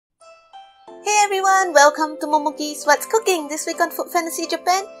Hey everyone, welcome to Momoki's What's Cooking, this week on Food Fantasy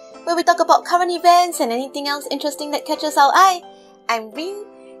Japan, where we talk about current events and anything else interesting that catches our eye. I'm Rin,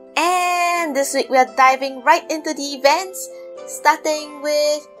 and this week we are diving right into the events, starting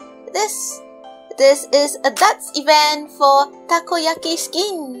with this. This is a darts event for takoyaki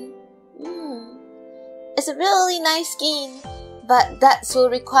skin. It's a really nice skin, but darts will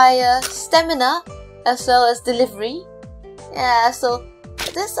require stamina as well as delivery. Yeah, so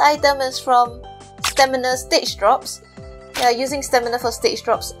this item is from Stamina Stage Drops. Yeah, using stamina for stage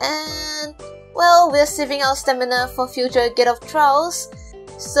drops, and well, we're saving our stamina for future Get of Trials,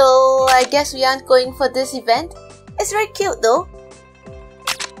 so I guess we aren't going for this event. It's very cute though.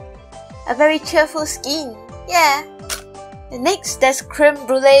 A very cheerful skin. Yeah. And next, there's Creme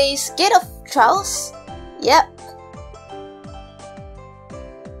Brulee's Get of Trials. Yep.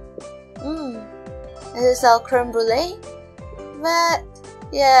 This is our Creme Brulee. But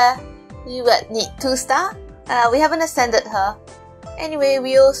yeah, you would need 2-star. We haven't ascended her. Anyway,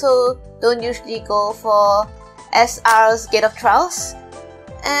 we also don't usually go for SR's Gate of Trials.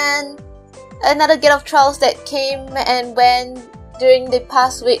 And another Gate of Trials that came and went during the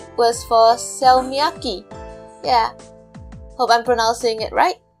past week was for Selmiyaki. Yeah, hope I'm pronouncing it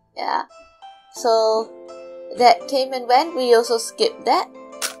right. Yeah, so that came and went, we also skipped that.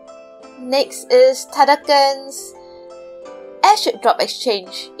 Next is Tadakan's Airship Drop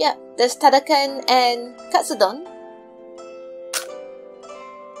Exchange. Yeah, there's Tadakan and Katsudon.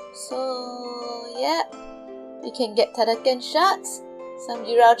 So yeah, we can get Tadakan shots, some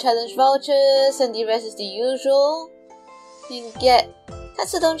Urao Challenge vouchers, and the rest is the usual. You can get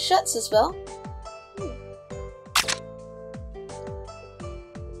Katsudon shots as well.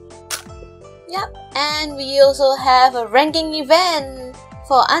 Yep, and we also have a ranking event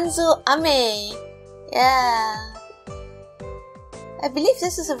for Anzu Ame. Yeah, I believe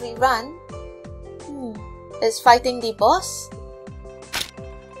this is a rerun. It's fighting the boss.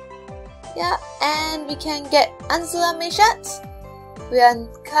 Yeah, and we can get Anzu Ame shots. We are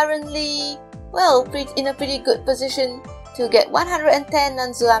currently, well, in a pretty good position to get 110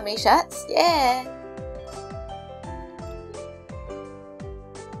 Anzu Ame shots. Yeah.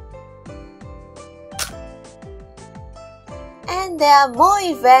 And there are more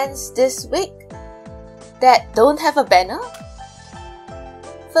events this week that don't have a banner.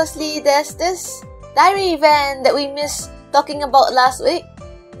 Firstly, there's this diary event that we missed talking about last week.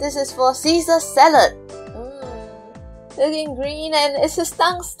 This is for Caesar salad. Looking green and is his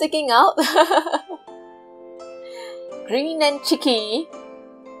tongue sticking out? Green and cheeky.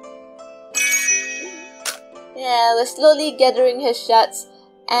 Yeah, we're slowly gathering his shots,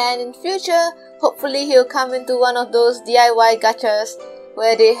 and in future, hopefully he'll come into one of those DIY gachas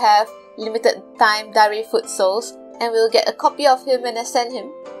where they have limited time diary food souls, and we'll get a copy of him and ascend him.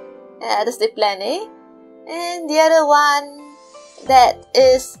 Yeah, that's the plan, eh? And the other one that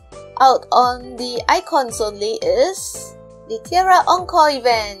is out on the icons only is the Tiara Encore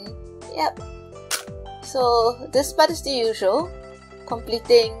event. Yep. So this part is the usual,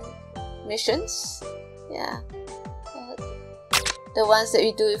 completing missions. Yeah. The ones that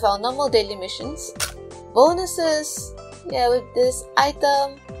we do with our normal daily missions. Bonuses. Yeah, with this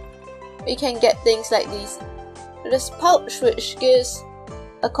item, we can get things like these. This pouch which gives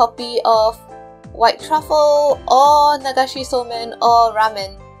a copy of white truffle or nagashi somen or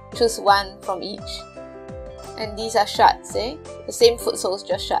ramen. Choose one from each. And these are shots, eh? The same food souls,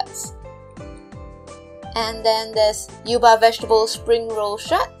 just shots. And then there's Yuba vegetable spring roll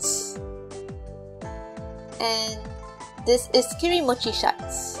shots. And this is kirimochi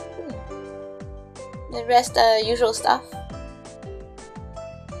shots. The rest are usual stuff.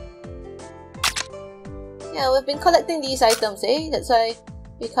 Yeah, we've been collecting these items, eh? That's why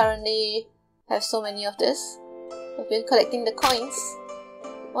we currently have so many of this. We've been collecting the coins.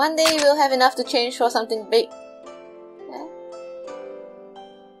 One day we'll have enough to change for something big. Yeah?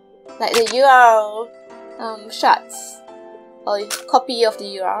 Like the URL shots. Or copy of the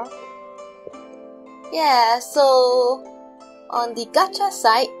URL. Yeah, so on the gacha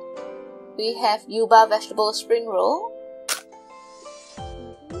side, we have Yuba vegetable spring roll.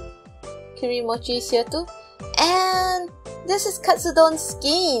 Kirimochi is here too. And this is Katsudon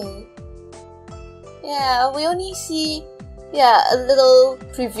skin. Yeah, we only see a little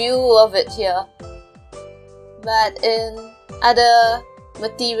preview of it here. But in other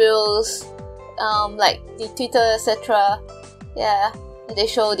materials, like the Twitter, etc., yeah, they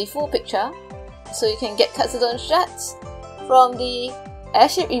show the full picture. So you can get Katsudon shots from the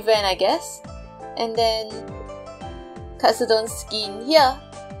airship event, I guess. And then Katsudon skin here.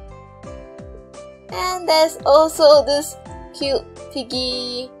 And there's also this cute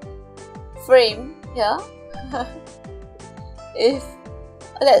piggy frame here. If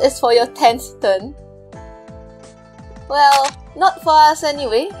that is for your 10th turn. Well, not for us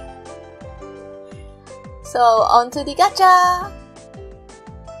anyway. So on to the gacha.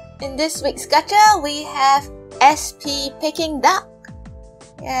 In this week's gacha, we have SP Peking Duck.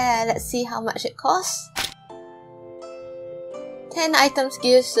 Yeah, let's see how much it costs. 10 items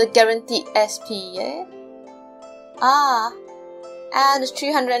gives a guaranteed SP, yeah? And it's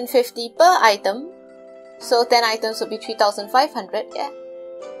 350 per item. So 10 items would be 3,500, yeah?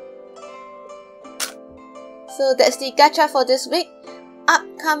 So that's the gacha for this week.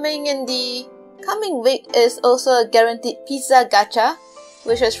 Upcoming in the coming week is also a guaranteed pizza gacha,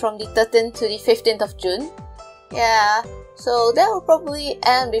 which is from the 13th to the 15th of June. Yeah, so that will probably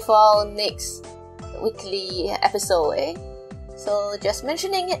end before our next weekly episode, eh? So just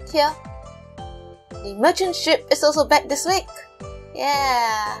mentioning it here. The merchant ship is also back this week.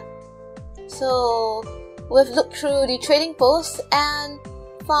 Yeah. So we've looked through the trading posts and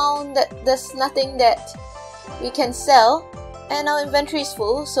found that there's nothing that we can sell, and our inventory is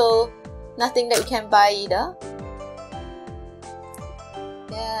full, so nothing that we can buy either.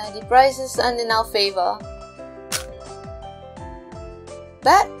 Yeah, the prices aren't in our favor.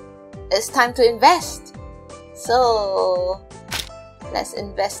 But it's time to invest. So let's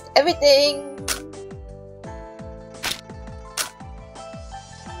invest everything.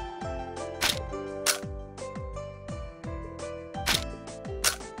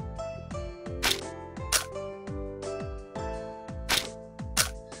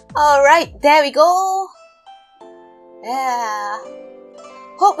 Alright, there we go. Yeah.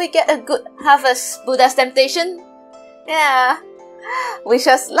 Hope we get a good harvest, Buddha's Temptation. Yeah. Wish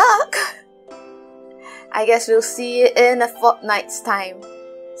us luck. I guess we'll see it in a fortnight's time.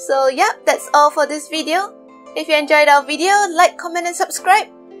 So yep, that's all for this video. If you enjoyed our video, like, comment and subscribe.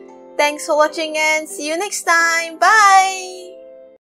 Thanks for watching and see you next time. Bye!